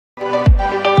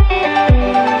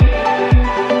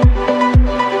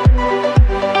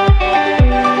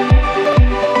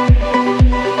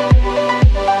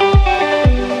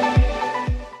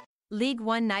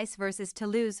1 Nice vs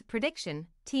Toulouse prediction,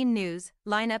 team news,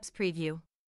 lineups preview.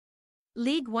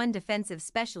 Ligue 1 defensive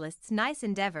specialists Nice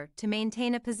endeavour to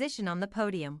maintain a position on the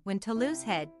podium when Toulouse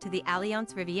head to the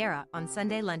Allianz Riviera on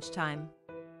Sunday lunchtime.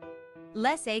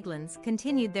 Les Aiglons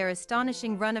continued their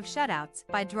astonishing run of shutouts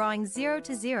by drawing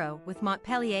 0-0 with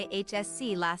Montpellier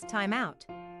HSC last time out,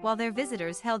 while their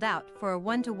visitors held out for a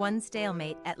 1-1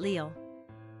 stalemate at Lille.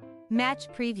 Match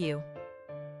preview.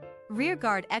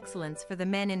 Rearguard excellence for the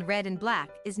men in red and black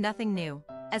is nothing new,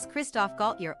 as Christophe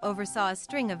Galtier oversaw a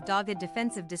string of dogged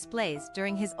defensive displays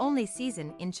during his only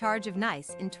season in charge of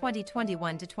Nice in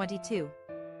 2021-22.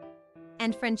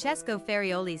 And Francesco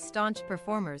Farioli's staunch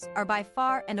performers are by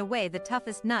far and away the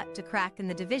toughest nut to crack in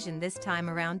the division this time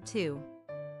around too.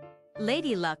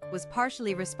 Lady Luck was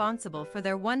partially responsible for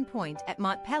their 1 point at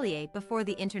Montpellier before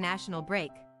the international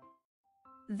break.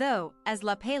 Though, as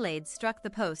La Pelade struck the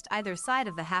post either side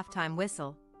of the halftime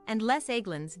whistle, and Les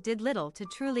Aiglons did little to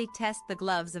truly test the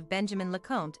gloves of Benjamin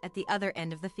Lecomte at the other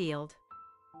end of the field.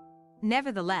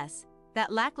 Nevertheless,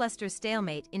 that lackluster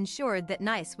stalemate ensured that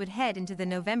Nice would head into the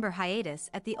November hiatus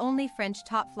at the only French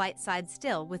top-flight side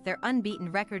still with their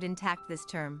unbeaten record intact this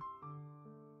term.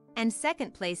 And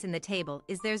second place in the table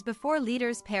is theirs before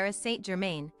leaders Paris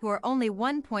Saint-Germain, who are only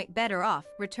 1 point better off,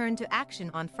 returned to action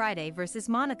on Friday versus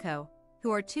Monaco, who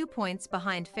are 2 points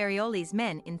behind Farioli's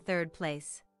men in third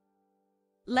place.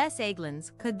 Les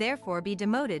Aiglons could therefore be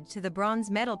demoted to the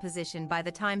bronze medal position by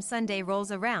the time Sunday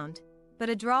rolls around, but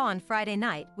a draw on Friday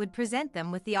night would present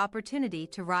them with the opportunity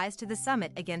to rise to the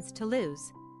summit against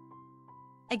Toulouse,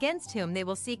 against whom they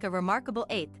will seek a remarkable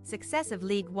 8th successive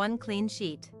Ligue 1 clean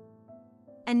sheet.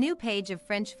 A new page of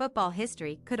French football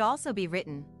history could also be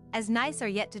written, as Nice are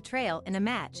yet to trail in a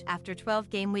match after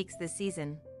 12 game weeks this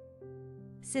season.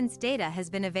 Since data has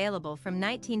been available from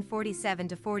 1947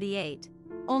 to 48,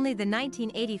 only the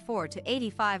 1984 to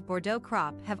 85 Bordeaux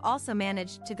crop have also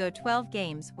managed to go 12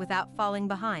 games without falling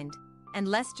behind, and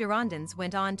Les Girondins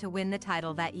went on to win the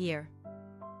title that year.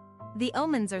 The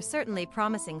omens are certainly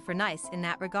promising for Nice in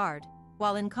that regard,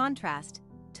 while in contrast,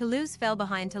 Toulouse fell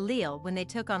behind to Lille when they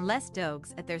took on Les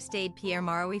Dogues at their Stade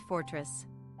Pierre-Mauroy fortress.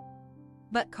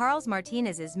 But Carles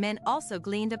Martinez's men also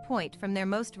gleaned a point from their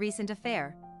most recent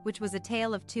affair, which was a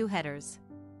tale of two headers.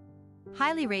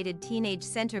 Highly rated teenage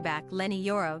centre-back Lenny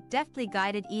Yoro deftly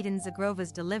guided Eden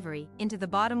Zagrova's delivery into the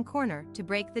bottom corner to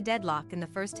break the deadlock in the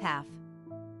first half.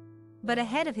 But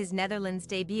ahead of his Netherlands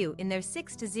debut in their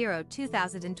 6-0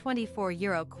 2024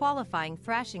 Euro qualifying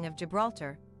thrashing of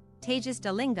Gibraltar, Tejas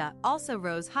Dalinga also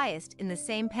rose highest in the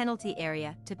same penalty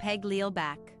area to peg Lille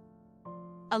back.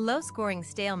 A low-scoring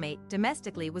stalemate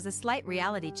domestically was a slight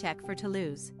reality check for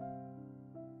Toulouse,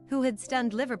 who had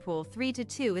stunned Liverpool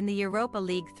 3-2 in the Europa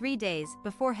League 3 days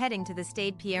before heading to the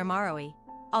Stade Pierre-Mauroy,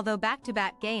 although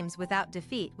back-to-back games without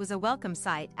defeat was a welcome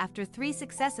sight after 3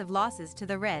 successive losses to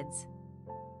the Reds,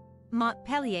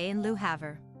 Montpellier and Le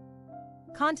Havre.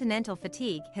 Continental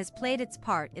fatigue has played its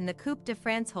part in the Coupe de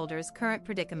France holders' current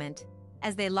predicament,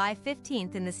 as they lie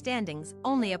 15th in the standings,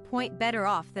 only a point better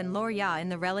off than Lorient in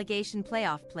the relegation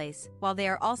playoff place, while they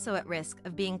are also at risk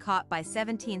of being caught by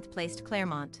 17th-placed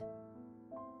Clermont,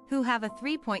 who have a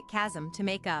 3-point chasm to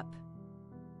make up.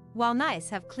 While Nice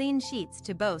have clean sheets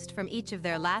to boast from each of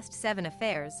their last 7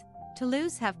 affairs,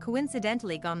 Toulouse have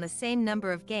coincidentally gone the same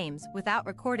number of games without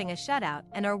recording a shutout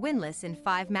and are winless in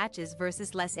 5 matches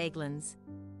versus Les Aiglons.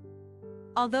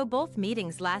 Although both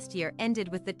meetings last year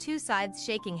ended with the two sides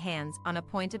shaking hands on a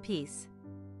point apiece.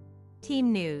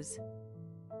 Team news.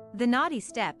 The naughty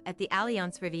step at the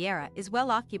Allianz Riviera is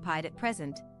well occupied at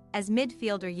present, as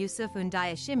midfielder Youssouf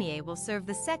Ndiaye will serve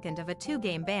the second of a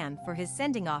 2-game ban for his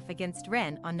sending-off against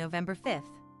Rennes on November 5th.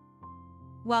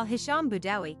 While Hicham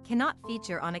Boudaoui cannot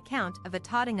feature on account of a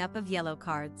totting up of yellow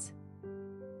cards.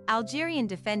 Algerian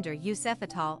defender Youssef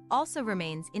Attal also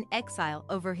remains in exile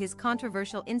over his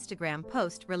controversial Instagram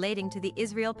post relating to the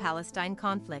Israel-Palestine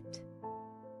conflict.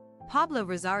 Pablo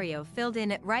Rosario filled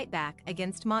in at right back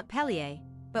against Montpellier,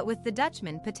 but with the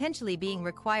Dutchman potentially being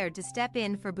required to step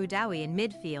in for Boudaoui in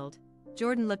midfield,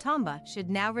 Jordan Lotomba should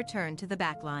now return to the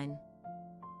backline.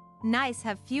 Nice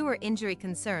have fewer injury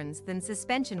concerns than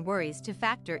suspension worries to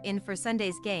factor in for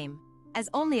Sunday's game, as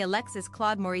only Alexis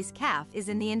Claude Maurice calf is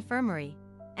in the infirmary,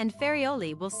 and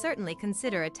Farioli will certainly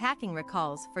consider attacking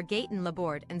recalls for Gaëtan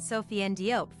Laborde and Sofiane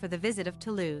Diop for the visit of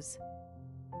Toulouse.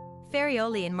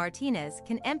 Farioli and Martinez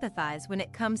can empathize when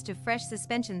it comes to fresh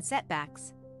suspension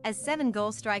setbacks, as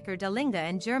 7-goal striker Dalinga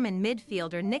and German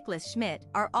midfielder Nicolas Schmidt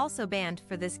are also banned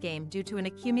for this game due to an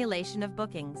accumulation of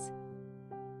bookings,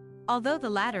 although the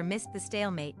latter missed the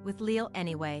stalemate with Lille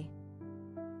anyway.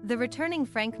 The returning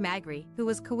Frank Magri, who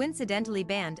was coincidentally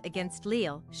banned against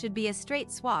Lille, should be a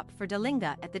straight swap for Delingue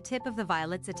at the tip of the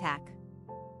Violets' attack.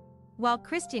 While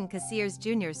Christian Caceres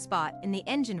Jr.'s spot in the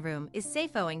engine room is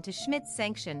safe owing to Schmidt's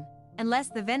sanction, unless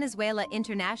the Venezuela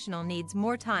international needs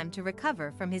more time to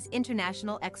recover from his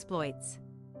international exploits.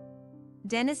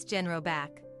 Dennis Genro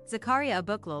back, Zakaria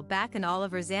Abuklal back and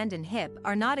Oliver Zandon hip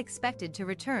are not expected to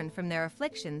return from their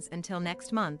afflictions until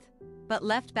next month, but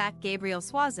left-back Gabriel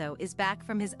Suazo is back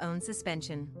from his own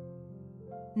suspension.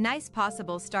 Nice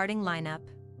possible starting lineup: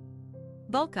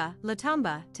 Bulka,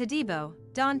 Latomba, Tadibo,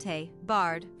 Dante,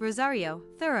 Bard, Rosario,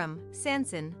 Thuram,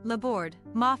 Sanson, Laborde,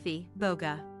 Mafi,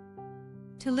 Boga.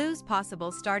 Toulouse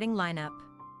possible starting lineup: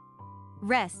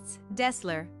 Rests,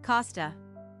 Dessler, Costa,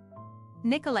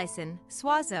 Nicolaisen,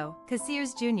 Suazo,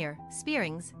 Caceres Jr.,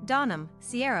 Spearings, Donham,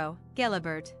 Sierro,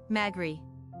 Gelabert, Magri.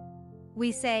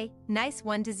 We say, nice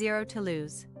 1-0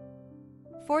 Toulouse.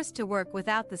 Forced to work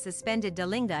without the suspended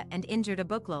Delingue and injured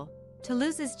Abuklal,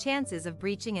 Toulouse's chances of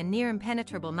breaching a near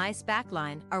impenetrable nice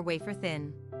backline are wafer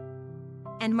thin.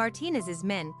 And Martinez's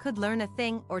men could learn a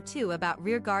thing or two about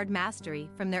rearguard mastery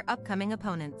from their upcoming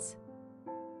opponents.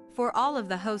 For all of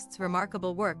the hosts'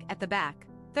 remarkable work at the back,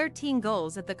 13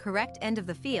 goals at the correct end of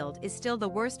the field is still the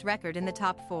worst record in the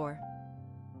top 4.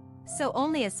 So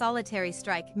only a solitary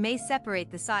strike may separate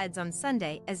the sides on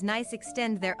Sunday as Nice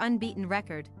extend their unbeaten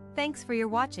record. Thanks for your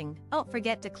watching. Don't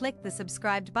forget to click the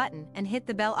subscribed button and hit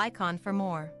the bell icon for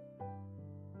more.